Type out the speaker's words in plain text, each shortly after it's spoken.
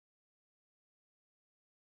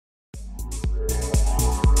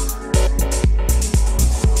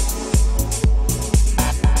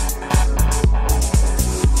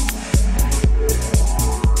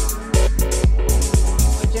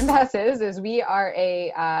Gympass is we are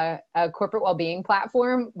a corporate well-being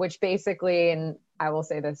platform, which basically, and I will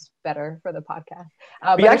say this better for the podcast.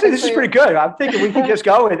 But actually, this is pretty good. I'm thinking we can just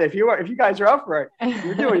go with it. If you guys are up for it,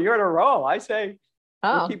 you're in a roll. I say,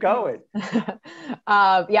 we'll keep going.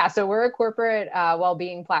 So we're a corporate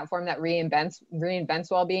well-being platform that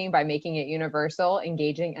reinvents well-being by making it universal,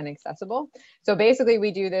 engaging, and accessible. So basically,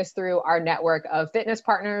 we do this through our network of fitness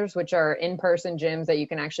partners, which are in-person gyms that you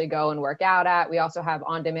can actually go and work out at. We also have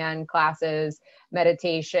on-demand classes,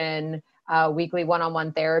 meditation, weekly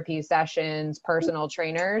one-on-one therapy sessions, personal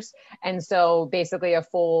trainers. And so basically a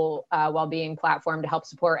full well-being platform to help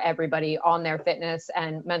support everybody on their fitness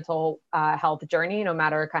and mental health journey, no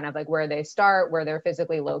matter kind of like where they start, where they're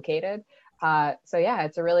physically located.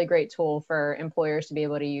 It's a really great tool for employers to be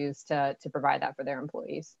able to use to provide that for their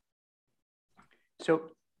employees. So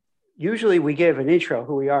usually we give an intro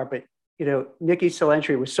who we are, but Nikki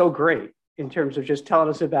Cilentri was so great in terms of just telling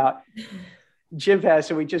us about Gympass,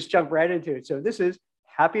 so we just jump right into it. So this is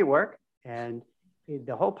Happy at Work, and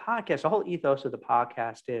the whole podcast, the whole ethos of the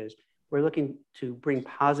podcast is we're looking to bring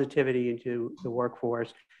positivity into the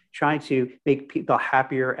workforce, trying to make people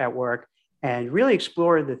happier at work, and really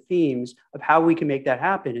explore the themes of how we can make that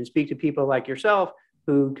happen, and speak to people like yourself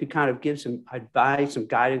who could kind of give some advice, some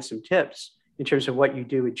guidance, some tips in terms of what you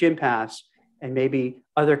do at Gympass, and maybe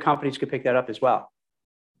other companies could pick that up as well.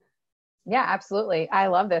 Yeah, absolutely. I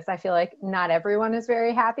love this. I feel like not everyone is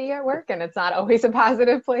very happy at work, and it's not always a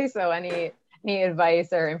positive place. So any advice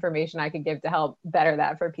or information I could give to help better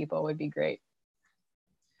that for people would be great.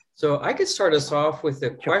 So I could start us off with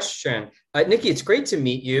a question. Nikki, it's great to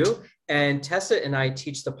meet you. And Tessa and I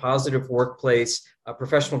teach the Positive Workplace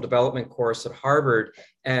professional development course at Harvard.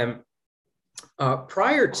 And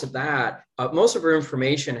prior to that, most of our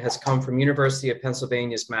information has come from University of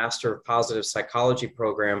Pennsylvania's Master of Positive Psychology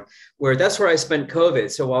program, that's where I spent COVID.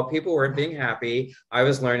 So while people weren't being happy, I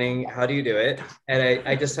was learning how do you do it. And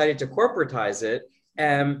I decided to corporatize it.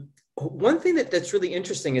 One thing that's really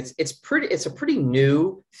interesting, it's a pretty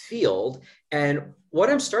new field. And what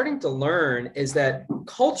I'm starting to learn is that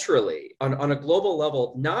culturally, on a global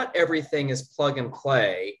level, not everything is plug and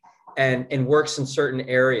play and works in certain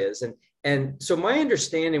areas. And so my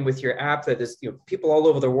understanding with your app that is, people all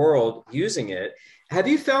over the world using it, have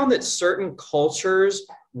you found that certain cultures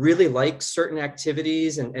really like certain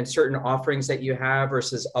activities and certain offerings that you have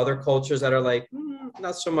versus other cultures that are like,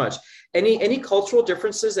 not so much? Any cultural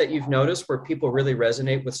differences that you've noticed where people really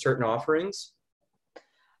resonate with certain offerings?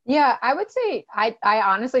 Yeah, I would say I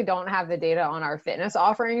honestly don't have the data on our fitness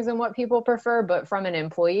offerings and what people prefer, but from an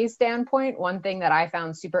employee standpoint, one thing that I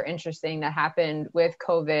found super interesting that happened with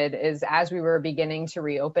COVID is as we were beginning to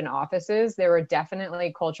reopen offices, there were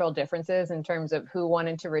definitely cultural differences in terms of who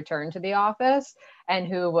wanted to return to the office and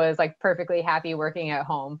who was like perfectly happy working at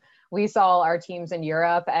home. We saw our teams in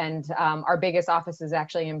Europe, and our biggest office is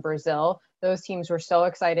actually in Brazil. Those teams were so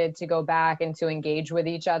excited to go back and to engage with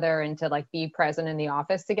each other and to like be present in the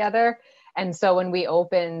office together. And so when we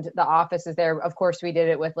opened the offices there, of course, we did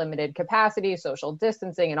it with limited capacity, social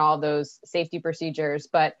distancing, and all those safety procedures.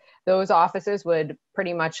 But those offices would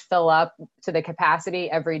pretty much fill up to the capacity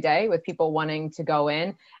every day with people wanting to go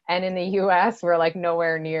in. And in the US, we're like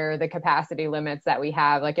nowhere near the capacity limits that we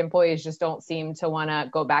have. Like employees just don't seem to want to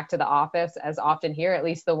go back to the office as often here, at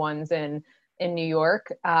least the ones in New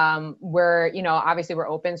York, where, obviously we're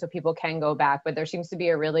open so people can go back, but there seems to be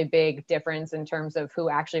a really big difference in terms of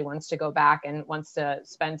who actually wants to go back and wants to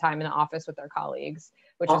spend time in the office with their colleagues,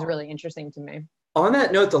 which is really interesting to me. On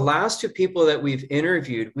that note, the last two people that we've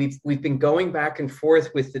interviewed, we've been going back and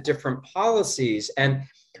forth with the different policies. And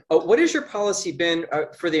what has your policy been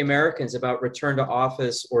for the Americans about return to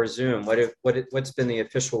office or Zoom? What's been the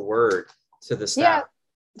official word to the staff? Yeah.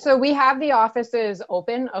 So we have the offices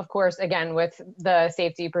open, of course, again, with the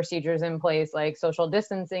safety procedures in place, like social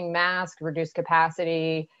distancing, mask, reduced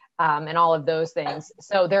capacity, and all of those things.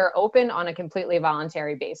 So they're open on a completely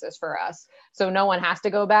voluntary basis for us. So no one has to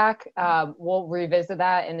go back. We'll revisit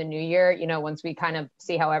that in the new year, once we kind of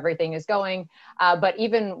see how everything is going. But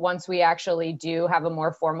even once we actually do have a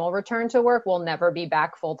more formal return to work, we'll never be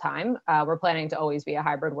back full time. We're planning to always be a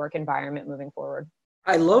hybrid work environment moving forward.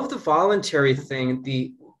 I love the voluntary thing.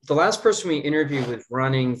 The last person we interviewed was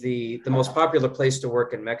running the most popular place to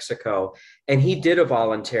work in Mexico, and he did a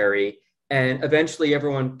voluntary, and eventually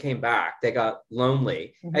everyone came back. They got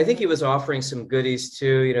lonely. Mm-hmm. I think he was offering some goodies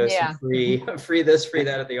too, some free this, free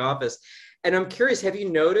that at the office. And I'm curious, have you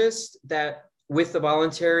noticed that with the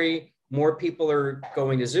voluntary, more people are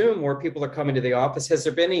going to Zoom, more people are coming to the office? Has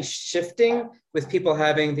there been any shifting with people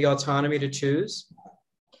having the autonomy to choose?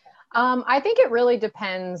 I think it really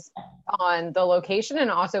depends on the location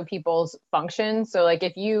and also people's functions. So, like,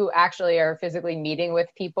 if you actually are physically meeting with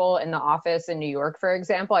people in the office in New York, for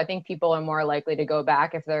example, I think people are more likely to go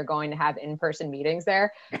back if they're going to have in-person meetings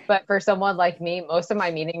there. But for someone like me, most of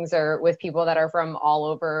my meetings are with people that are from all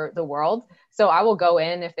over the world. So I will go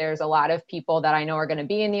in if there's a lot of people that I know are going to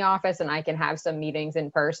be in the office and I can have some meetings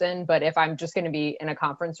in person. But if I'm just going to be in a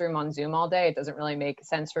conference room on Zoom all day, it doesn't really make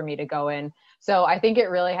sense for me to go in. So I think it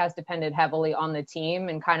really has depended heavily on the team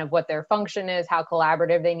and kind of what their function is, how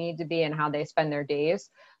collaborative they need to be, and how they spend their days.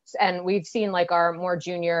 And we've seen like our more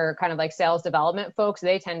junior kind of like sales development folks,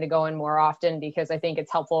 they tend to go in more often because I think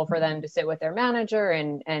it's helpful for them to sit with their manager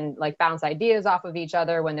and like bounce ideas off of each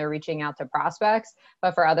other when they're reaching out to prospects.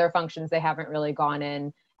 But for other functions, they haven't really gone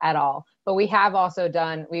in at all. But we have also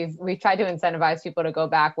done, we've tried to incentivize people to go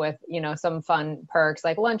back with, you know, some fun perks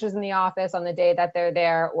like lunches in the office on the day that they're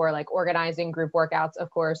there, or like organizing group workouts, of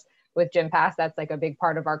course, with Gympass. That's like a big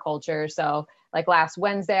part of our culture. So like last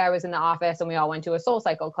Wednesday, I was in the office and we all went to a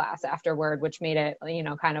SoulCycle class afterward, which made it, you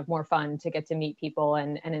know, kind of more fun to get to meet people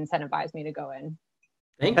and incentivize me to go in.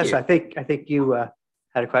 Thank Yes, you. I think you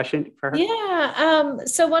had a question for her. Yeah.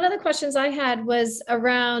 So one of the questions I had was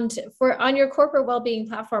around on your corporate well-being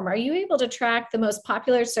platform, are you able to track the most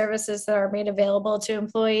popular services that are made available to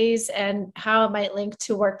employees and how it might link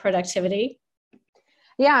to work productivity?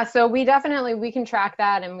 Yeah, so we can track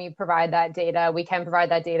that and we provide that data. We can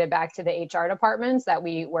provide that data back to the HR departments that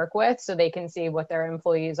we work with so they can see what their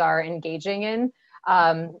employees are engaging in.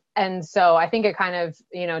 And so I think it kind of,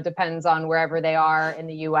 you know, depends on wherever they are in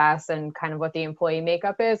the US and kind of what the employee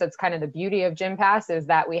makeup is. It's kind of the beauty of Gympass is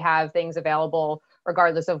that we have things available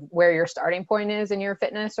regardless of where your starting point is in your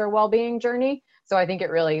fitness or well-being journey. So I think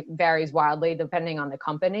it really varies wildly depending on the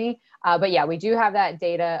company. But yeah, we do have that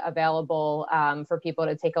data available for people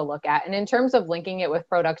to take a look at. And in terms of linking it with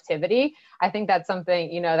productivity, I think that's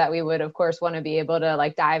something, you know, that we would, of course, want to be able to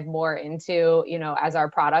like dive more into, you know, as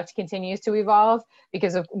our product continues to evolve,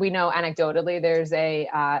 because we know anecdotally there's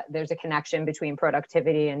a connection between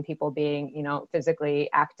productivity and people being, you know, physically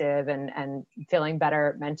active and feeling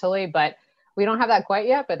better mentally. But we don't have that quite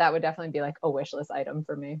yet, but that would definitely be like a wish list item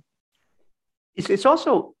for me. It's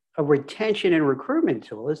also a retention and recruitment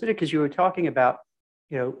tool, isn't it? Because you were talking about,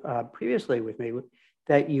 you know, previously with me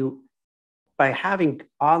that you, by having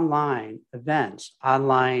online events,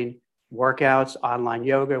 online workouts, online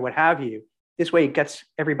yoga, what have you, this way it gets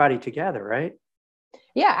everybody together, right?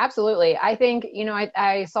 Yeah, absolutely. I think, you know,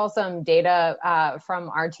 I saw some data from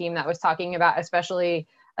our team that was talking about, especially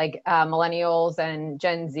like millennials and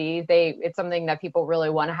Gen Z. It's something that people really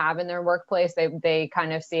want to have in their workplace. They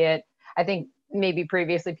kind of see it. I think maybe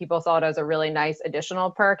previously people saw it as a really nice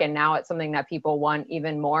additional perk, and now it's something that people want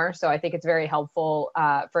even more. So I think it's very helpful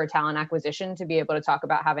for talent acquisition to be able to talk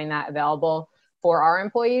about having that available for our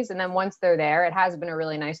employees. And then once they're there, it has been a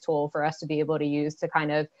really nice tool for us to be able to use to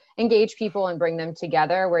kind of engage people and bring them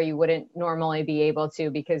together where you wouldn't normally be able to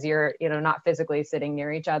because you're, you know, not physically sitting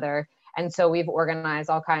near each other. And so we've organized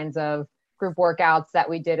all kinds of group workouts that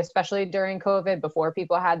we did, especially during COVID, before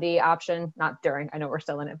people had the option, not during, I know we're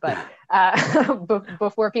still in it, but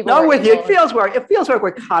before people. No, with you, it feels like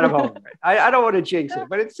we're kind of over it. I don't want to jinx it,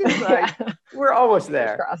 but it seems like we're almost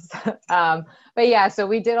there. But yeah, so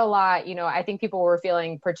we did a lot, you know, I think people were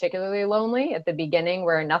feeling particularly lonely at the beginning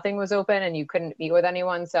where nothing was open and you couldn't meet with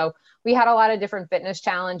anyone. So we had a lot of different fitness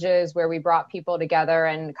challenges where we brought people together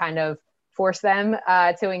and kind of force them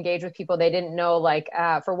to engage with people they didn't know. Like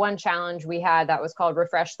for one challenge we had that was called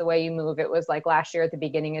Refresh the Way You Move. It was like last year at the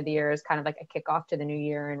beginning of the year is kind of like a kickoff to the new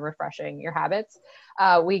year and refreshing your habits.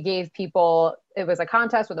 We gave people, it was a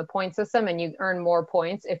contest with a point system and you earn more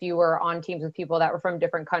points if you were on teams with people that were from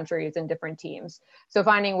different countries and different teams. So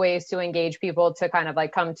finding ways to engage people to kind of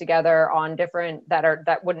like come together on different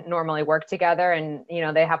that wouldn't normally work together. And, you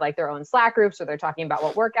know, they have like their own Slack groups where they're talking about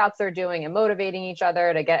what workouts they're doing and motivating each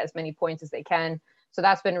other to get as many points as they can. So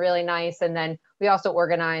that's been really nice. And then we also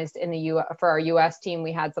organized for our US team,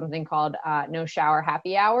 we had something called No Shower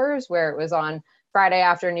Happy Hours, where it was on Friday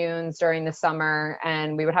afternoons during the summer,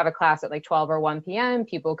 and we would have a class at like 12 or 1 p.m.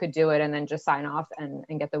 People could do it and then just sign off and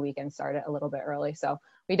get the weekend started a little bit early. So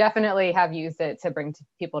we definitely have used it to bring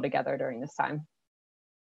people together during this time.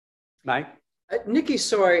 Mike? Nikki,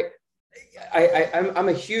 so I'm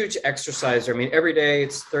a huge exerciser. I mean, every day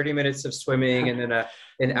it's 30 minutes of swimming and then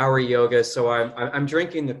an hour yoga. So I'm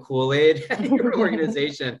drinking the Kool-Aid at your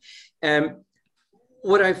organization. And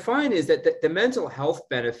what I find is that the mental health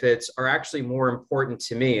benefits are actually more important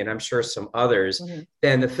to me, and I'm sure some others,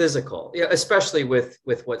 than the physical, especially with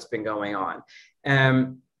what's been going on.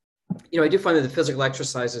 You know, I do find that the physical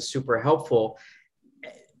exercise is super helpful.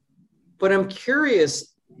 But I'm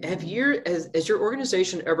curious, has your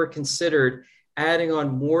organization ever considered adding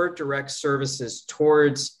on more direct services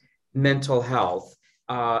towards mental health?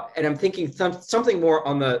 And I'm thinking something more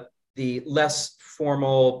on the less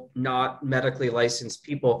formal, not medically licensed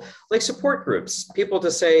people, like support groups, people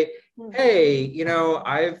to say, hey,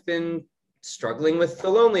 I've been struggling with the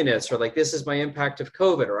loneliness, or like, this is my impact of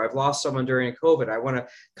COVID, or I've lost someone during COVID. I want to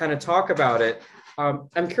kind of talk about it.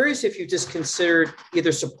 I'm curious if you just considered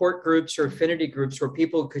either support groups or affinity groups where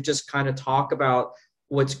people could just kind of talk about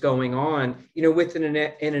what's going on, with an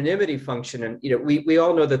anonymity function. And, we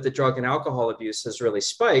all know that the drug and alcohol abuse has really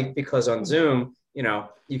spiked because on Zoom,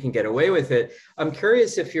 you can get away with it. I'm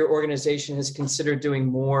curious if your organization has considered doing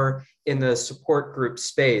more in the support group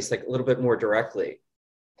space, like a little bit more directly.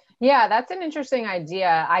 Yeah, that's an interesting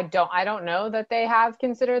idea. I don't know that they have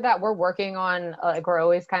considered that. We're working on, we're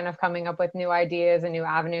always kind of coming up with new ideas and new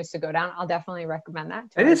avenues to go down. I'll definitely recommend that.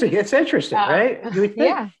 It's interesting, right? You would think,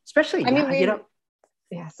 yeah. Especially,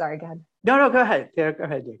 yeah, sorry, go ahead. No, go ahead. Yeah, go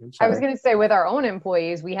ahead, Dick. I was going to say, with our own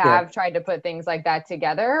employees, we have tried to put things like that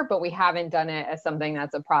together, but we haven't done it as something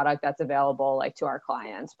that's a product that's available like to our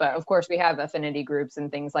clients. But of course, we have affinity groups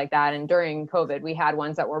and things like that. And during COVID, we had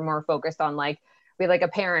ones that were more focused on we had like a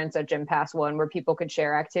parents at GymPass one where people could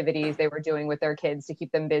share activities they were doing with their kids to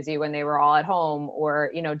keep them busy when they were all at home,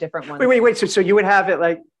 or, different ones. Wait. So you would have it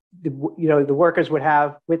like, the workers would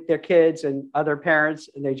have with their kids and other parents,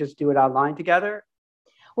 and they just do it online together?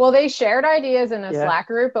 Well, they shared ideas in a Slack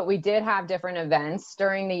group, but we did have different events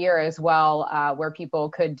during the year as well, where people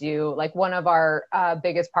could do, like, one of our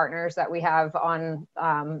biggest partners that we have on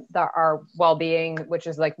our well-being, which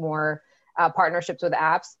is like more partnerships with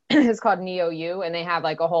apps, is called NeoU, and they have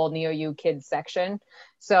like a whole NeoU kids section.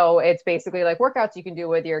 So it's basically like workouts you can do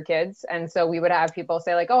with your kids. And so we would have people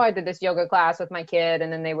say like, oh, I did this yoga class with my kid,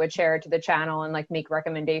 and then they would share it to the channel and like make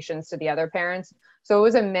recommendations to the other parents. So it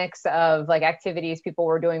was a mix of like activities people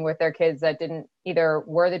were doing with their kids that didn't either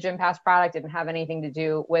were the GymPass product, didn't have anything to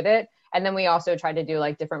do with it. And then we also tried to do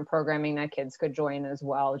like different programming that kids could join as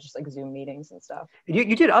well, just like Zoom meetings and stuff.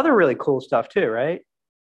 You did other really cool stuff too, right?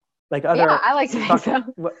 Like other. Yeah, I like to think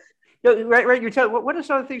so. Right. You're telling. What are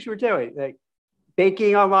some of the things you were doing? Like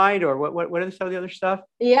baking online, or what are some of the other stuff?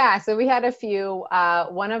 Yeah, so we had a few.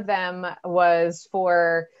 One of them was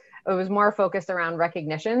it was more focused around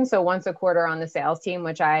recognition. So once a quarter on the sales team,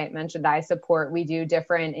 which I mentioned I support, we do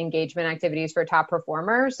different engagement activities for top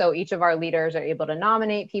performers. So each of our leaders are able to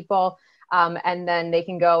nominate people, and then they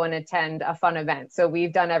can go and attend a fun event. So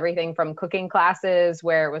we've done everything from cooking classes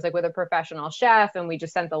where it was like with a professional chef, and we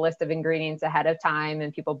just sent the list of ingredients ahead of time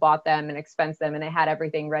and people bought them and expensed them, and they had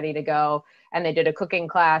everything ready to go. And they did a cooking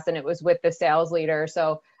class, and it was with the sales leader.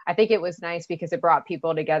 So I think it was nice because it brought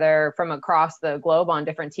people together from across the globe on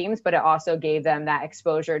different teams, but it also gave them that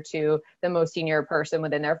exposure to the most senior person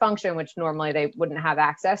within their function, which normally they wouldn't have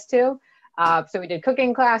access to. So we did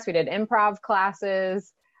cooking class, we did improv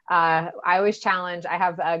classes. I always challenge, I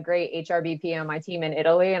have a great HRBP on my team in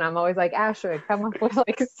Italy, and I'm always like, Ashwood, come up with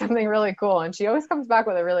like something really cool. And she always comes back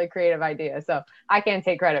with a really creative idea. So I can't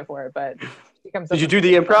take credit for it, but did you do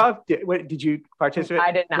the improv? Did you participate?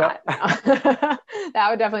 I did not. No. That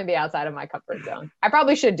would definitely be outside of my comfort zone. I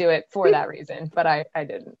probably should do it for that reason, but I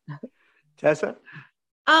didn't. Tessa?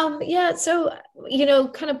 Yeah. So,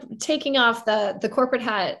 kind of taking off the corporate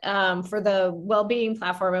hat for the well-being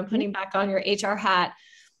platform and putting back on your HR hat.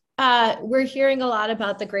 We're hearing a lot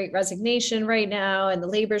about the Great Resignation right now and the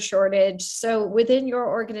labor shortage. So within your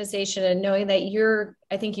organization, and knowing that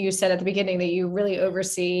I think you said at the beginning that you really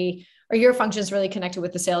oversee, or your function is really connected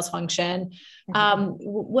with the sales function.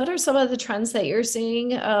 What are some of the trends that you're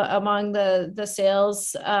seeing among the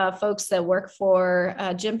sales folks that work for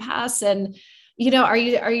GymPass? And, are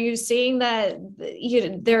you seeing that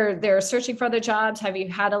they're searching for other jobs? Have you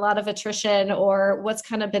had a lot of attrition, or what's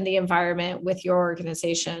kind of been the environment with your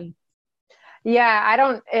organization?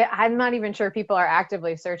 Yeah, I'm not even sure people are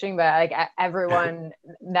actively searching, but like everyone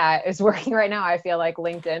that is working right now, I feel like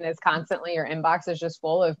LinkedIn is constantly, your inbox is just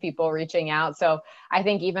full of people reaching out. So I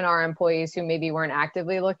think even our employees who maybe weren't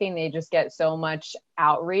actively looking, they just get so much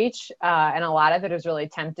outreach. And a lot of it is really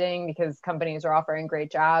tempting because companies are offering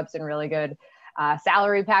great jobs and really good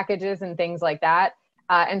salary packages and things like that.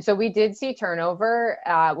 And so we did see turnover.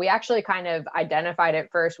 We actually kind of identified it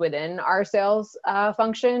first within our sales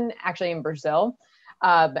function, actually in Brazil.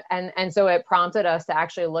 And so it prompted us to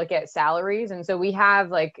actually look at salaries. And so we have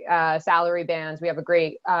like salary bands. We have a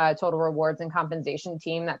great total rewards and compensation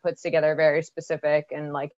team that puts together very specific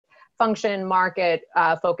and like function market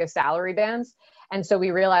focused salary bands. And so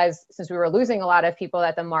we realized, since we were losing a lot of people,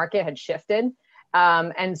 that the market had shifted.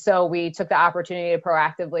 And so we took the opportunity to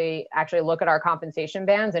proactively actually look at our compensation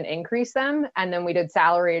bands and increase them. And then we did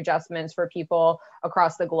salary adjustments for people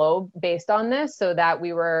across the globe based on this, so that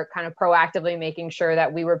we were kind of proactively making sure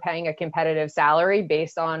that we were paying a competitive salary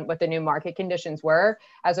based on what the new market conditions were,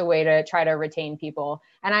 as a way to try to retain people.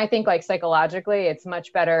 And I think, like, psychologically, it's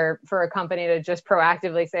much better for a company to just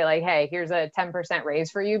proactively say, like, hey, here's a 10%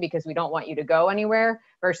 raise for you because we don't want you to go anywhere,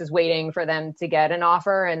 versus waiting for them to get an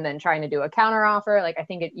offer and then trying to do a counter offer. Like, I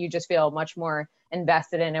think you just feel much more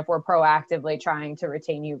invested in if we're proactively trying to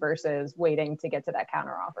retain you versus waiting to get to that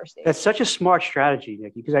counter offer stage. That's such a smart strategy,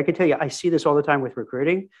 Nikki, because I can tell you, I see this all the time with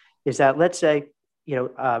recruiting, is that, let's say,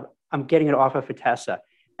 I'm getting an offer for Tessa,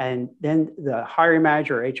 and then the hiring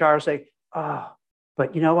manager or HR will say, oh,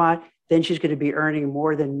 but you know what? Then she's going to be earning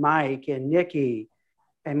more than Mike and Nikki.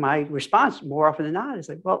 And my response more often than not is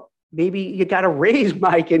like, well, maybe you got to raise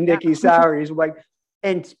Mike and Nikki's salaries. Like,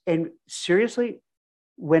 and seriously,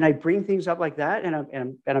 when I bring things up like that,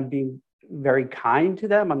 and I'm being very kind to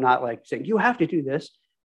them, I'm not like saying you have to do this.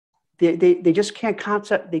 They just can't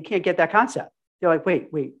concept. They can't get that concept. They're like,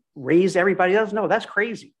 wait, raise everybody else? No, that's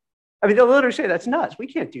crazy. I mean, they'll literally say that's nuts. We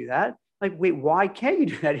can't do that. Like, wait, why can't you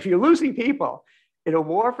do that? If you're losing people in a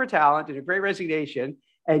war for talent, in a great resignation,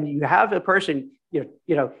 and you have a person,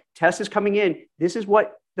 Tessa's coming in, this is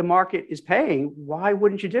what the market is paying. Why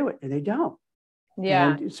wouldn't you do it? And they don't.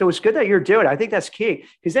 Yeah. And so it's good that you're doing it. I think that's key,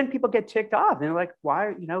 because then people get ticked off and they're like,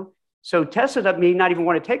 why, so Tessa may not even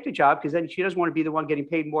want to take the job, because then she doesn't want to be the one getting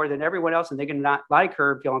paid more than everyone else, and they're going to not like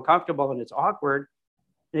her, feel uncomfortable, and it's awkward.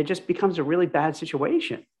 And it just becomes a really bad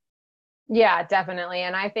situation. Yeah, definitely.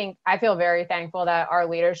 And I feel very thankful that our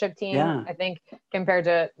leadership team, I think, compared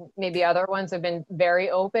to maybe other ones, have been very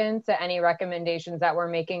open to any recommendations that we're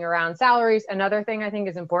making around salaries. Another thing I think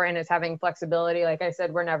is important is having flexibility. Like I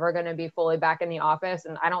said, we're never going to be fully back in the office,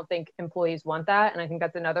 and I don't think employees want that. And I think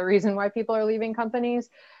that's another reason why people are leaving companies.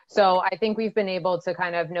 So I think we've been able to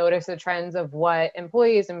kind of notice the trends of what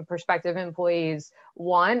employees and prospective employees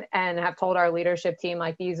want, and have told our leadership team,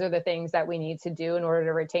 like, these are the things that we need to do in order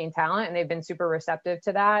to retain talent. And they've been super receptive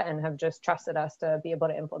to that and have just trusted us to be able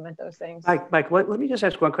to implement those things. Mike, let me just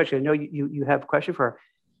ask one question. I know you have a question for her.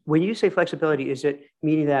 When you say flexibility, is it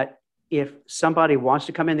meaning that if somebody wants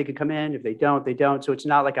to come in, they can come in? If they don't, they don't. So it's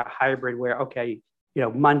not like a hybrid where, okay,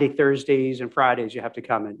 Monday, Thursdays, and Fridays, you have to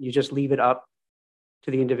come in. You just leave it up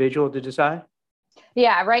to the individual to decide?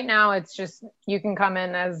 Yeah, right now it's just, you can come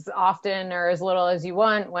in as often or as little as you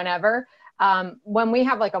want, whenever. When we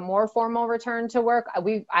have like a more formal return to work,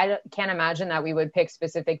 I can't imagine that we would pick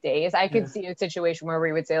specific days. I could see a situation where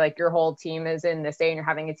we would say, like, your whole team is in this day and you're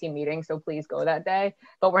having a team meeting, so please go that day.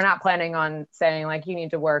 But we're not planning on saying, like, you need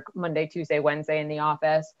to work Monday, Tuesday, Wednesday in the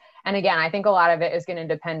office. And again, I think a lot of it is going to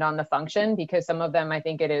depend on the function, because some of them, I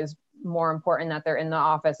think it is more important that they're in the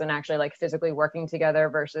office and actually like physically working together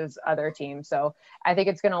versus other teams. So I think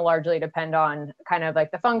it's going to largely depend on kind of like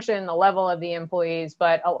the function, the level of the employees,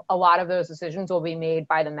 but a lot of those decisions will be made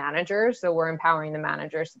by the managers. So we're empowering the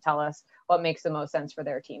managers to tell us what makes the most sense for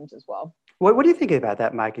their teams as well. What do you think about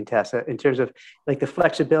that, Mike and Tessa, in terms of like the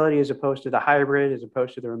flexibility as opposed to the hybrid, as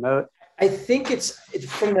opposed to the remote? I think it's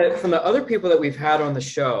from the other people that we've had on the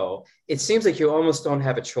show, it seems like you almost don't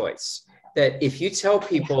have a choice. That if you tell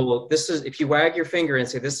people if you wag your finger and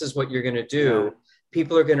say, this is what you're going to do,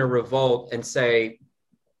 people are going to revolt and say,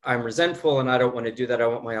 I'm resentful and I don't want to do that. I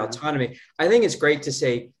want my autonomy. I think it's great to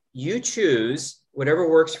say, you choose whatever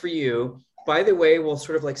works for you. By the way, we'll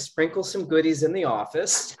sort of like sprinkle some goodies in the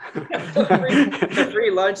office. the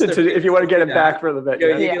free lunch. If you want to get it back for a little bit.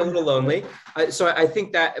 You get a little lonely. So I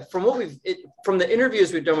think that from from the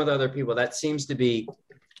interviews we've done with other people, that seems to be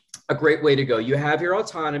a great way to go. You have your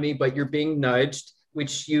autonomy, but you're being nudged,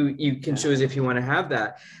 which you can choose if you want to have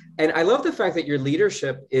that. And I love the fact that your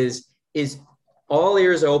leadership is all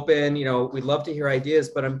ears open. We'd love to hear ideas,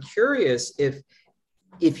 but I'm curious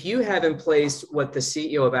if you have in place what the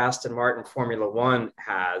CEO of Aston Martin Formula One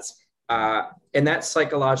has, and that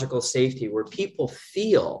psychological safety where people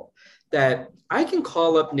feel that I can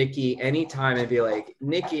call up Nikki anytime and be like,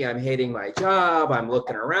 Nikki, I'm hating my job. I'm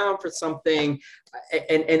looking around for something.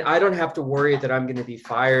 And I don't have to worry that I'm going to be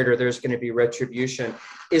fired or there's going to be retribution.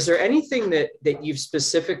 Is there anything that you've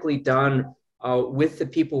specifically done with the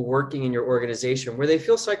people working in your organization where they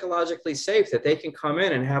feel psychologically safe, that they can come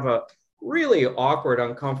in and have a really awkward,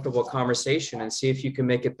 uncomfortable conversation and see if you can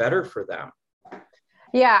make it better for them?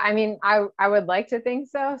 Yeah, I mean, I would like to think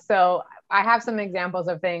so. So I have some examples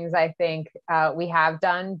of things I think we have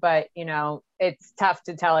done, but, it's tough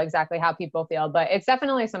to tell exactly how people feel. But it's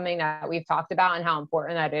definitely something that we've talked about and how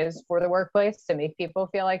important that is for the workplace to make people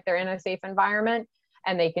feel like they're in a safe environment.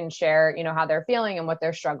 and they can share, how they're feeling and what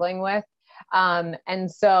they're struggling with.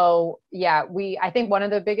 And so, yeah, I think one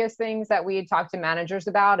of the biggest things that we talk to managers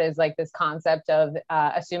about is like this concept of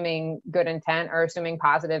assuming good intent or assuming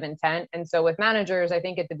positive intent. And so with managers, I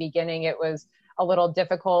think at the beginning, it was a little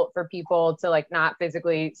difficult for people to like not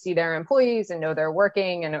physically see their employees and know they're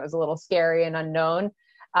working. And it was a little scary and unknown.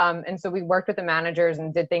 And so we worked with the managers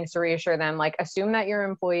and did things to reassure them, like assume that your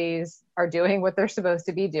employees are doing what they're supposed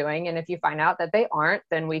to be doing. And if you find out that they aren't,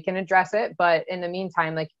 then we can address it. But in the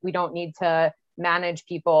meantime, like we don't need to manage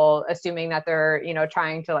people assuming that they're,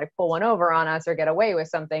 trying to like pull one over on us or get away with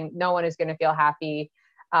something. No one is going to feel happy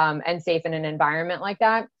and safe in an environment like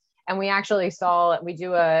that. And we actually we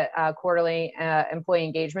do a quarterly employee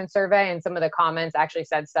engagement survey, and some of the comments actually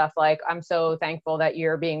said stuff like, I'm so thankful that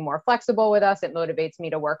you're being more flexible with us. It motivates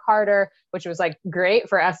me to work harder, which was like great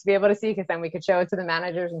for us to be able to see, because then we could show it to the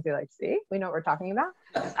managers and be like, see, we know what we're talking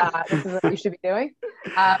about. This is what you should be doing.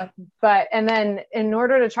 And then in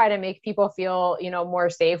order to try to make people feel, more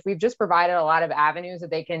safe, we've just provided a lot of avenues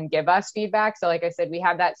that they can give us feedback. So like I said, we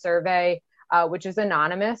have that survey, which is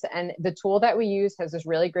anonymous. And the tool that we use has this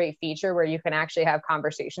really great feature where you can actually have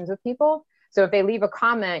conversations with people. So if they leave a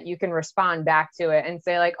comment, you can respond back to it and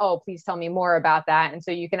say like, oh, please tell me more about that. And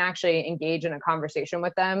so you can actually engage in a conversation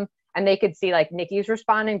with them, and they could see like Nikki's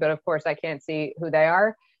responding, but of course I can't see who they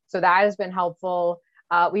are. So that has been helpful.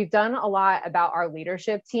 We've done a lot about our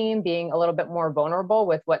leadership team being a little bit more vulnerable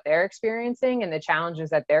with what they're experiencing and the challenges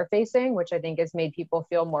that they're facing, which I think has made people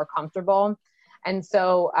feel more comfortable. And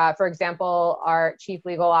so, for example, our chief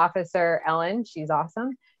legal officer, Ellen, she's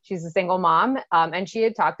awesome. She's a single mom. And she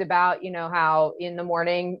had talked about, how in the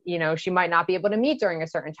morning, she might not be able to meet during a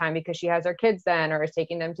certain time because she has her kids then, or is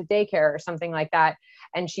taking them to daycare or something like that.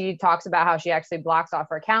 And she talks about how she actually blocks off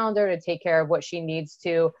her calendar to take care of what she needs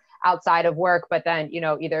to outside of work, but then,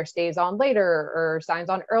 either stays on later or signs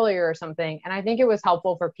on earlier or something. And I think it was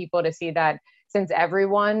helpful for people to see that since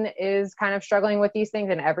everyone is kind of struggling with these things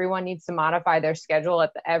and everyone needs to modify their schedule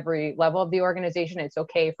at every level of the organization, it's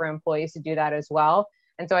okay for employees to do that as well.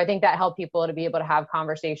 And so I think that helped people to be able to have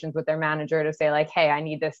conversations with their manager to say like, hey, I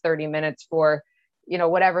need this 30 minutes for,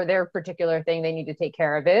 whatever their particular thing they need to take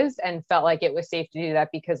care of is, and felt like it was safe to do that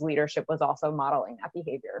because leadership was also modeling that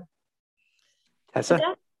behavior. Tessa?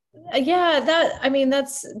 Yeah,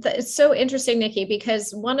 that's it's so interesting, Nikki,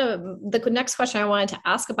 because one of the next question I wanted to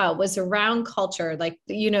ask about was around culture, like,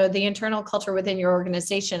 the internal culture within your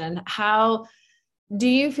organization, and how do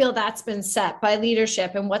you feel that's been set by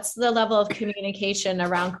leadership, and what's the level of communication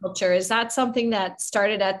around culture? Is that something that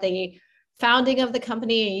started at the founding of the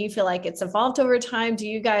company and you feel like it's evolved over time? Do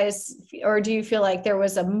you feel like there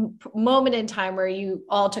was a moment in time where you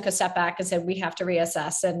all took a step back and said, we have to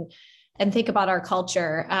reassess and think about our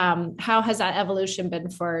culture? How has that evolution been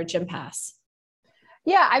for Gympass?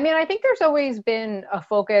 Yeah, I think there's always been a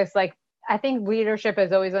focus. Like, I think leadership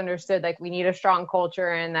has always understood, like, we need a strong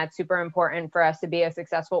culture, and that's super important for us to be a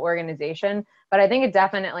successful organization. But I think it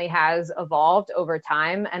definitely has evolved over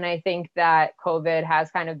time. And I think that COVID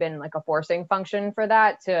has kind of been like a forcing function for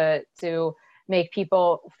that to make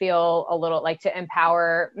people feel a little like, to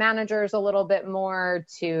empower managers a little bit more,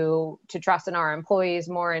 to trust in our employees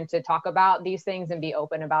more, and to talk about these things and be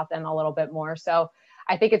open about them a little bit more. So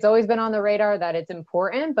I think it's always been on the radar that it's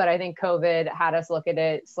important, but I think COVID had us look at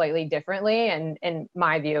it slightly differently, and in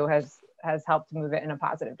my view has helped move it in a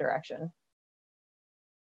positive direction.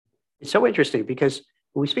 It's so interesting because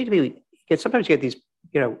when we speak to people, sometimes you get these,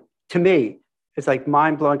 to me, it's like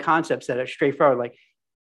mind-blowing concepts that are straightforward. Like,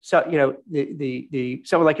 so, the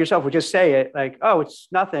someone like yourself would just say it like, oh, it's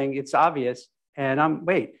nothing, it's obvious. And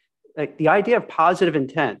like the idea of positive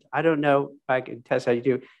intent, I don't know if I can test how you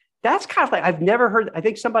do. That's kind of like, I've never heard, I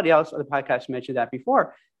think somebody else on the podcast mentioned that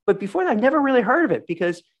before, but before that, I've never really heard of it,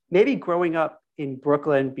 because maybe growing up in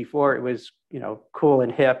Brooklyn before it was, cool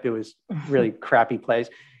and hip, it was really crappy place.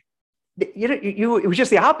 It was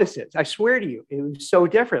just the opposite. I swear to you, it was so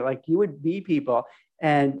different. Like, you would meet people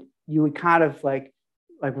and you would kind of like,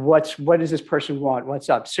 what does this person want? What's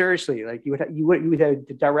up? Seriously, like you would have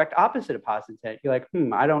the direct opposite of positive intent. You're like,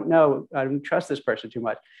 I don't know. I don't trust this person too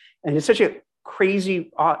much. And it's such a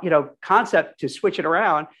crazy, concept to switch it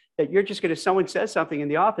around, that you're just going to, someone says something in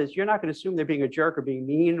the office, you're not going to assume they're being a jerk or being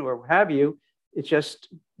mean or what have you. It's just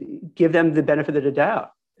give them the benefit of the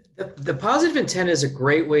doubt. The positive intent is a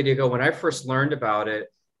great way to go. When I first learned about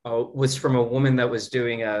it, was from a woman that was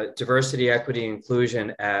doing a diversity, equity,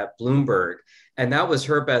 inclusion at Bloomberg. And that was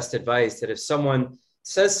her best advice, that if someone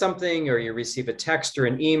says something or you receive a text or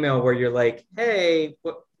an email where you're like, hey,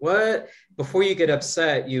 what? Before you get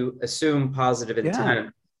upset, you assume positive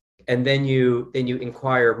intent. and then you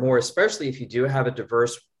inquire more, especially if you do have a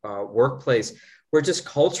diverse workplace, where just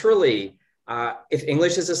culturally, if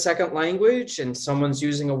English is a second language and someone's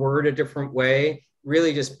using a word a different way,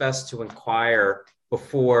 really just best to inquire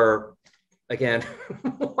before, again,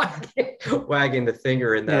 wagging the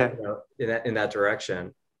finger in that, in that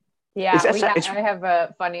direction. Yeah, I have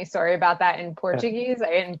a funny story about that in Portuguese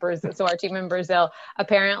in Brazil. So our team in Brazil,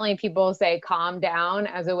 apparently people say calm down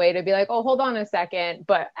as a way to be like, oh, hold on a second.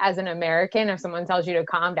 But as an American, if someone tells you to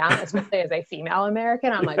calm down, especially as a female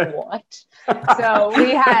American, I'm like, what? So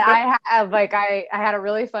I had a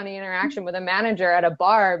really funny interaction with a manager at a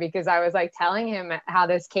bar because I was like telling him how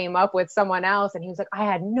this came up with someone else. And he was like, I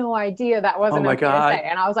had no idea that wasn't okay to say.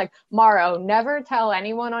 And I was like, Mauro, never tell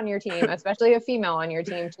anyone on your team, especially a female on your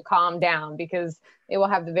team, to calm down, because it will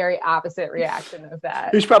have the very opposite reaction of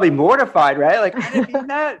that. He's probably mortified, right? Like, I didn't mean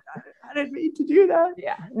that. I didn't mean to do that.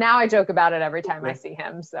 Yeah. Now I joke about it every time I see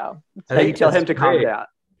him. So you tell him to calm down.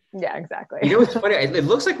 Yeah, exactly. You know, it's funny. It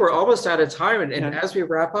looks like we're almost out of time. And as we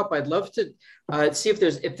wrap up, I'd love to see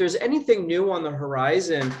if there's anything new on the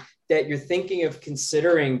horizon that you're thinking of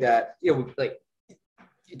considering that, you know, like,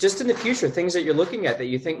 just in the future, things that you're looking at that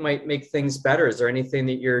you think might make things better. Is there anything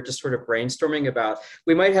that you're just sort of brainstorming about?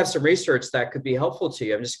 We might have some research that could be helpful to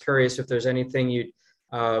you. I'm just curious if there's anything you'd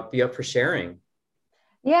be up for sharing.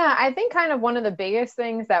 Yeah, I think kind of one of the biggest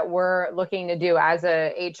things that we're looking to do as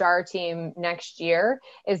a HR team next year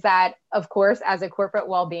is that, of course, as a corporate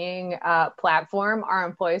well-being platform, our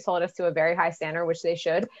employees hold us to a very high standard, which they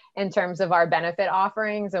should, in terms of our benefit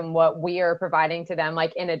offerings and what we are providing to them,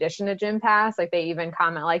 like in addition to GymPass. Like they even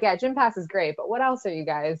comment like, yeah, GymPass is great, but what else are you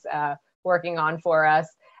guys working on for us?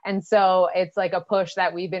 And so it's like a push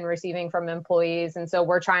that we've been receiving from employees. And so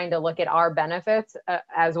we're trying to look at our benefits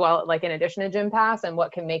as well, like in addition to GymPass, and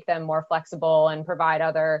what can make them more flexible and provide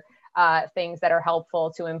other things that are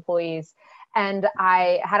helpful to employees. And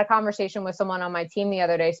I had a conversation with someone on my team the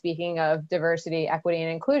other day, speaking of diversity, equity,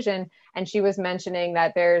 and inclusion. And she was mentioning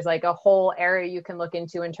that there's like a whole area you can look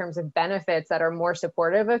into in terms of benefits that are more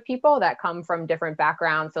supportive of people that come from different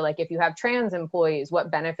backgrounds. So like if you have trans employees,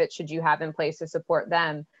 what benefits should you have in place to support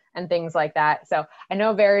them and things like that. So I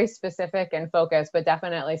know very specific and focused, but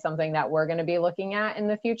definitely something that we're going to be looking at in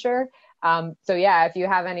the future. So yeah, if you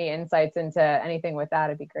have any insights into anything with that,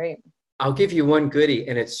 it'd be great. I'll give you one goodie,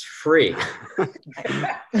 and it's free.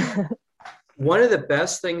 One of the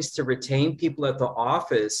best things to retain people at the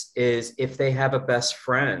office is if they have a best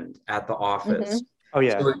friend at the office. Mm-hmm. Oh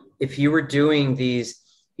yeah. So if you were doing these,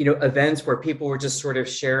 you know, events where people were just sort of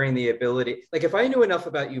sharing the ability, like if I knew enough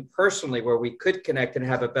about you personally where we could connect and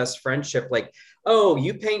have a best friendship, like, oh,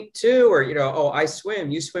 you paint too, or, you know, oh, I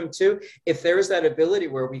swim, you swim too. If there was that ability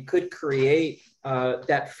where we could create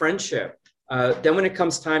that friendship, then when it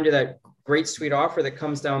comes time to that great sweet offer that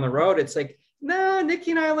comes down the road, it's like, no,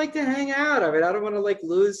 Nikki and I like to hang out. I mean, I don't want to like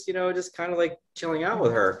lose, you know, just kind of like chilling out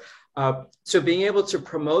with her. So being able to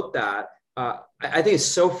promote that, I think it's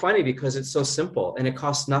so funny because it's so simple and it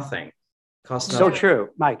costs nothing. So true,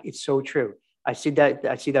 Mike. It's so true. I see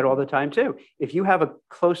that all the time too. If you have a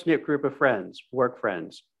close-knit group of friends, work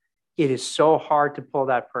friends, it is so hard to pull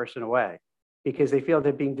that person away because they feel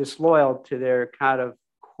they're being disloyal to their kind of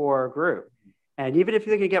core group. And even if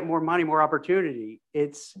they can get more money, more opportunity,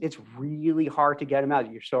 it's really hard to get them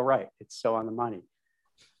out. You're so right. It's so on the money.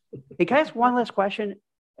 Hey, can I ask one last question?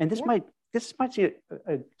 And this might seem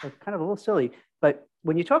a kind of a little silly, but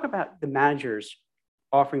when you talk about the managers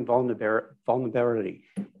offering vulnerability,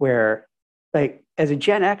 where like as a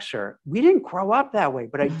Gen Xer, we didn't grow up that way,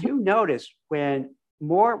 but I do notice when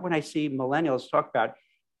I see millennials talk about,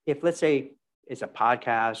 if let's say it's a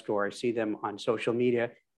podcast or I see them on social media,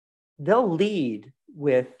 they'll lead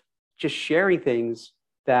with just sharing things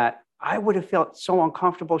that I would have felt so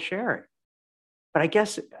uncomfortable sharing. But I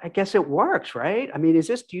guess it works, right? I mean,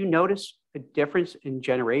 do you notice a difference in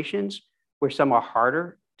generations where some are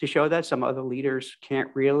harder to show that, some other leaders can't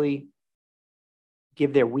really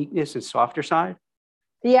give their weakness and softer side?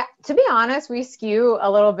 Yeah, to be honest, we skew a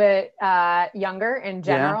little bit younger in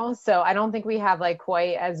general. Yeah. So I don't think we have like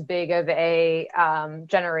quite as big of a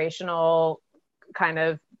generational kind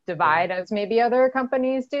of divide as maybe other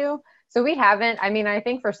companies do. So we haven't, I mean, I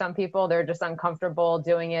think for some people, they're just uncomfortable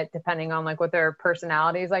doing it depending on like what their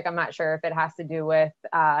personality is like. I'm not sure if it has to do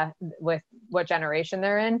with what generation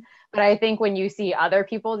they're in, but I think when you see other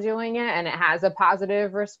people doing it and it has a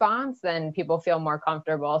positive response, then people feel more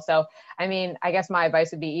comfortable. So, I mean, I guess my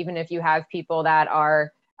advice would be, even if you have people that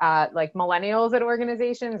are like millennials at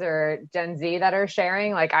organizations or Gen Z that are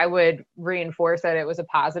sharing, like I would reinforce that it was a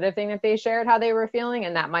positive thing that they shared how they were feeling,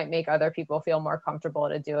 and that might make other people feel more comfortable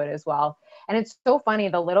to do it as well. And it's so funny,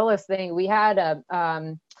 the littlest thing we had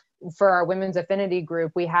for our women's affinity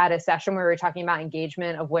group, we had a session where we were talking about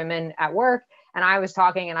engagement of women at work. And I was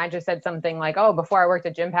talking and I just said something like, oh, before I worked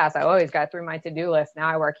at Gympass, I always got through my to-do list. Now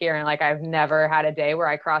I work here. And like, I've never had a day where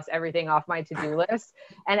I cross everything off my to-do list.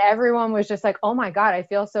 And everyone was just like, oh my God, I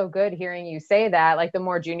feel so good hearing you say that. Like the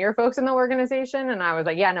more junior folks in the organization. And I was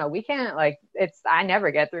like, yeah, no, we can't, like, I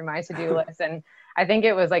never get through my to-do list. And I think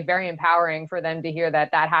it was like very empowering for them to hear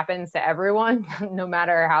that that happens to everyone, no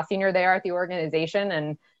matter how senior they are at the organization,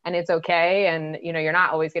 and it's okay. And, you know, you're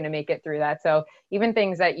not always going to make it through that. So even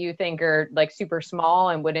things that you think are like super small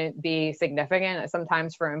and wouldn't be significant,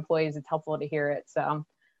 sometimes for employees, it's helpful to hear it. So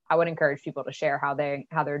I would encourage people to share how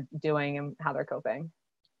they're doing and how they're coping.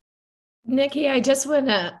 Nikki, I just want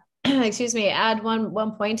to excuse me, add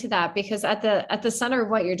one point to that, because at the center of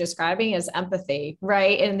what you're describing is empathy,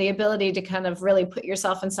 right? And the ability to kind of really put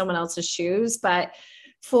yourself in someone else's shoes. But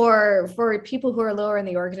for people who are lower in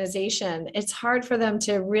the organization, it's hard for them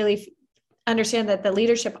to really understand that the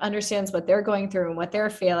leadership understands what they're going through and what they're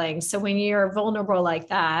feeling. So when you're vulnerable like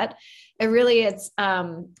that, it's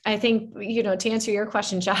I think, you know, to answer your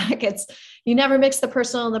question, Jack, you never mix the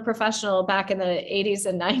personal and the professional back in the 80s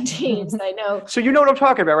and 90s. I know. So you know what I'm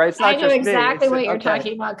talking about, right? It's not I know just exactly me. what you're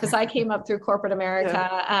talking about, because I came up through corporate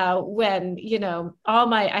America when, you know,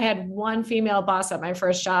 I had one female boss at my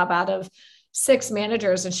first job out of 6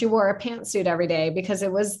 managers, and she wore a pantsuit every day because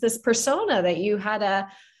it was this persona that you had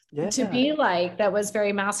to be like, that was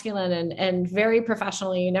very masculine and very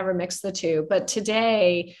professional. You never mix the two. But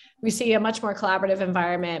today we see a much more collaborative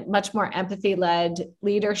environment, much more empathy-led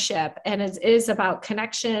leadership. And it is about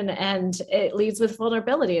connection, and it leads with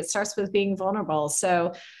vulnerability. It starts with being vulnerable.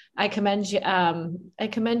 So I commend you. I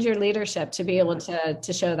commend your leadership to be able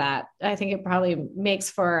to show that. I think it probably makes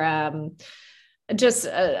for just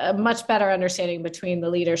a much better understanding between the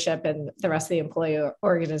leadership and the rest of the employee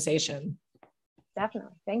organization.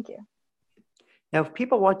 Definitely. Thank you. Now, if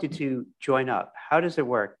people wanted to join up, how does it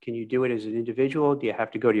work? Can you do it as an individual? Do you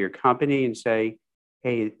have to go to your company and say,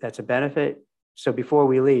 hey, that's a benefit? So before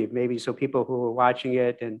we leave, maybe so people who are watching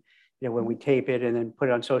it and, you know, when we tape it and then put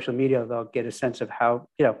it on social media, they'll get a sense of how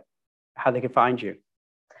they can find you.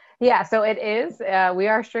 Yeah, so it is. We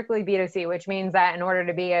are strictly B2C, which means that in order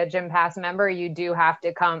to be a Gympass member, you do have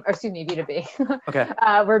to come, or excuse me, B2B. Okay.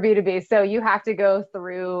 We're B2B. So you have to go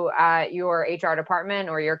through your HR department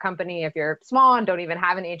or your company. If you're small and don't even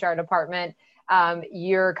have an HR department,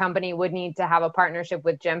 your company would need to have a partnership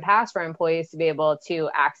with Gympass for employees to be able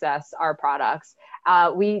to access our products.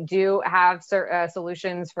 We do have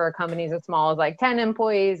solutions for companies as small as like 10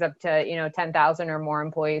 employees up to, 10,000 or more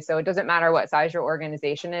employees. So it doesn't matter what size your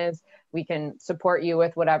organization is. We can support you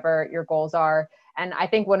with whatever your goals are. And I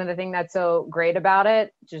think one of the things that's so great about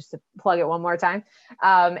it, just to plug it one more time,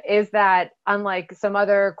 is that unlike some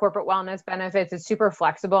other corporate wellness benefits, it's super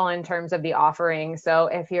flexible in terms of the offering. So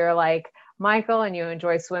if you're like Michael and you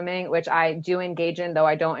enjoy swimming, which I do engage in, though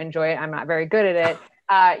I don't enjoy it, I'm not very good at it.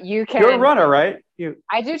 You can. You're a runner, right?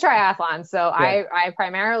 I do triathlon. So yeah. I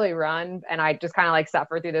primarily run, and I just kind of like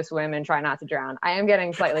suffer through the swim and try not to drown. I am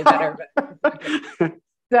getting slightly better.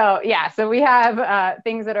 So yeah, so we have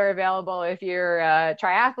things that are available if you're a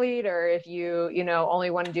triathlete, or if you only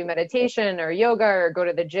want to do meditation or yoga or go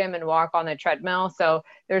to the gym and walk on the treadmill. So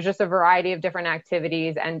there's just a variety of different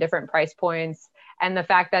activities and different price points. And the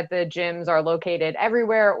fact that the gyms are located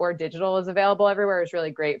everywhere or digital is available everywhere is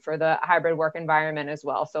really great for the hybrid work environment as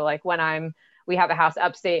well. So like when we have a house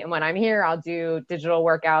upstate, and when I'm here, I'll do digital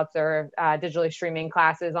workouts or digitally streaming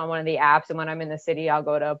classes on one of the apps. And when I'm in the city, I'll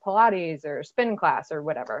go to Pilates or spin class or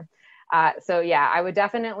whatever. So yeah, I would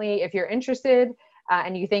definitely, if you're interested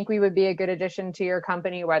and you think we would be a good addition to your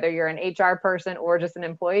company, whether you're an HR person or just an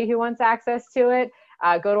employee who wants access to it,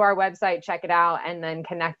 go to our website, check it out, and then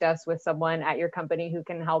connect us with someone at your company who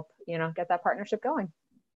can help, get that partnership going.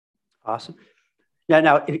 Awesome. Yeah.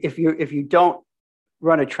 Now, if you don't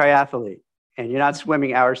run a triathlete and you're not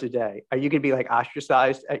swimming hours a day, are you going to be like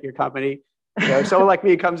ostracized at your company? Someone like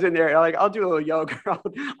me comes in there and like, I'll do a little yoga.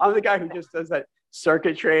 I'm the guy who just does that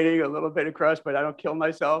circuit training, a little bit of CrossFit, but I don't kill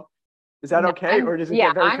myself. Is that okay? Or does it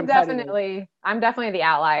get very competitive? I'm definitely the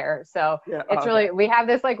outlier. So it's really, we have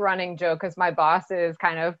this like running joke because my boss is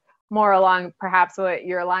kind of more along perhaps what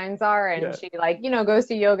your lines are. And she like, goes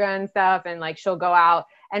to yoga and stuff, and like, she'll go out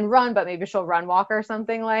and run, but maybe she'll run walk or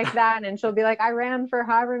something like that. And she'll be like, I ran for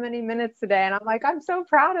however many minutes today. And I'm like, I'm so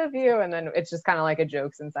proud of you. And then it's just kind of like a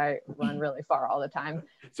joke since I run really far all the time.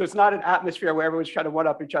 So it's not an atmosphere where everyone's trying to one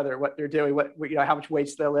up each other, what they're doing, what, you know, how much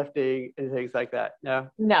weights they're lifting and things like that.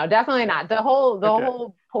 No, definitely not. The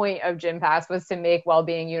whole point of Gympass was to make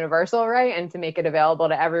well-being universal, right? And to make it available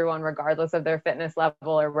to everyone, regardless of their fitness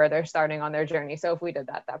level or where they're starting on their journey. So if we did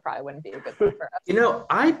that, that probably wouldn't be a good thing for us. You know,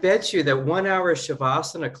 I bet you that 1 hour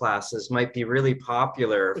Shavasana classes might be really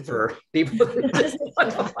popular for people who just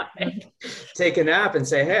want to like, take a nap and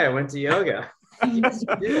say, hey, I went to yoga. I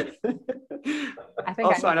think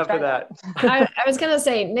I'll sign up for that. I was going to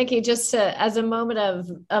say, Nikki, just to, as a moment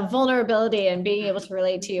of vulnerability and being able to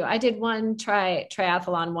relate to you, I did one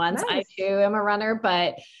triathlon once. Nice. I too am a runner,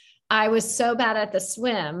 but I was so bad at the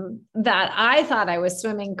swim that I thought I was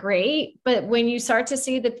swimming great. But when you start to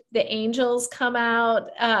see the angels come out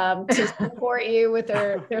to support you with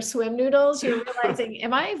their swim noodles, you're realizing,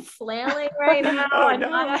 am I flailing right now? I'm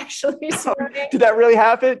not actually swimming. Did that really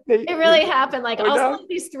happen? It really happened. Like, no?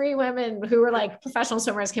 these 3 women who were like professional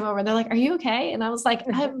swimmers came over and they're like, are you okay? And I was like,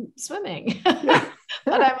 I'm swimming. But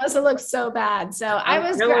I must have looked so bad. So I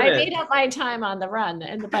made up my time on the run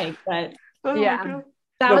and the bike, but yeah.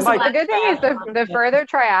 That was the good thing is the further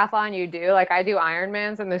triathlon you do, like I do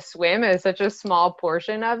Ironmans, and the swim is such a small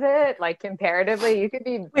portion of it. Like comparatively, you could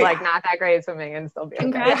be like not that great at swimming and still be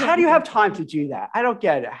okay. How do you have time to do that? I don't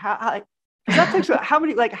get it. How that takes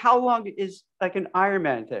how long is like an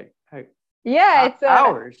Ironman thing? Like, yeah, it's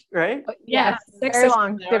hours, right? Yeah, very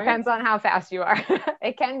long. Depends on how fast you are.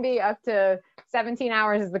 It can be up to 17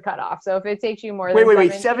 hours is the cutoff. So if it takes you more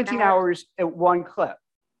than 17 hours at one clip,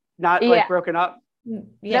 not like broken up.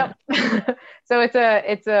 Yeah. Nope. So it's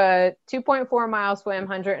a 2.4 mile swim,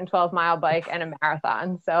 112 mile bike, and a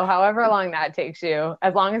marathon. So however long that takes you,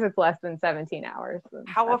 as long as it's less than 17 hours.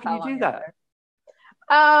 How often do you do that?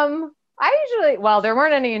 I usually, well, there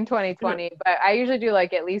weren't any in 2020, but I usually do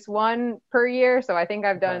like at least one per year. So I think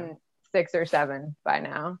I've done 6 or 7 by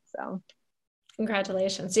now. So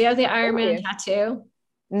congratulations. Do you have the Ironman tattoo?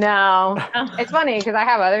 No. It's funny because I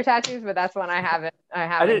have other tattoos, but that's one I haven't.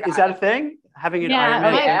 Is that a thing? Having an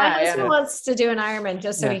Ironman? My husband wants to do an Ironman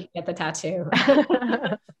just so he can get the tattoo.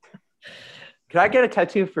 Can I get a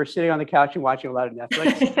tattoo for sitting on the couch and watching a lot of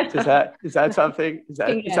Netflix? Is that something? Is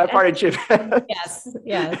that part of Gym? Yes.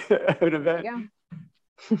 An event.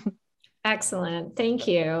 Yeah. Excellent. Thank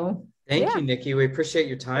you. Thank you, Nikki. We appreciate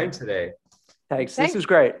your time today. Thanks. This is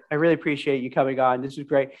great. I really appreciate you coming on. This is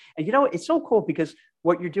great. And you know, it's so cool because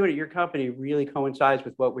what you're doing at your company really coincides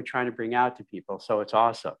with what we're trying to bring out to people. So it's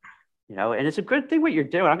awesome. You know, and it's a good thing what you're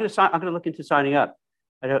doing. I'm going to look into signing up.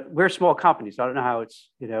 We're a small company, so I don't know how it's,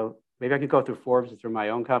 you know, maybe I could go through Forbes or through my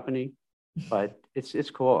own company, but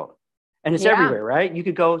it's cool. And it's everywhere, right? You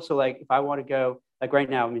could go. So like, if I want to go, like right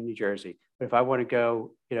now I'm in New Jersey, but if I want to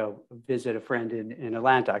go, you know, visit a friend in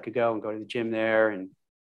Atlanta, I could go and go to the gym there. And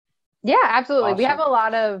yeah, absolutely. Awesome. We have a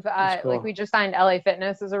lot of, cool. like we just signed LA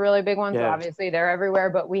Fitness is a really big one. So obviously they're everywhere,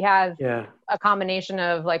 but we have a combination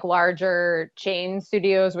of like larger chain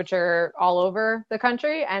studios, which are all over the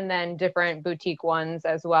country, and then different boutique ones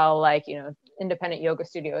as well, like, you know, independent yoga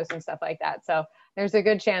studios and stuff like that. So there's a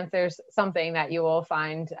good chance there's something that you will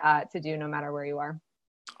find to do no matter where you are.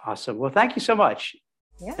 Awesome. Well, thank you so much.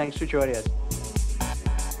 Yeah. Thanks for joining us.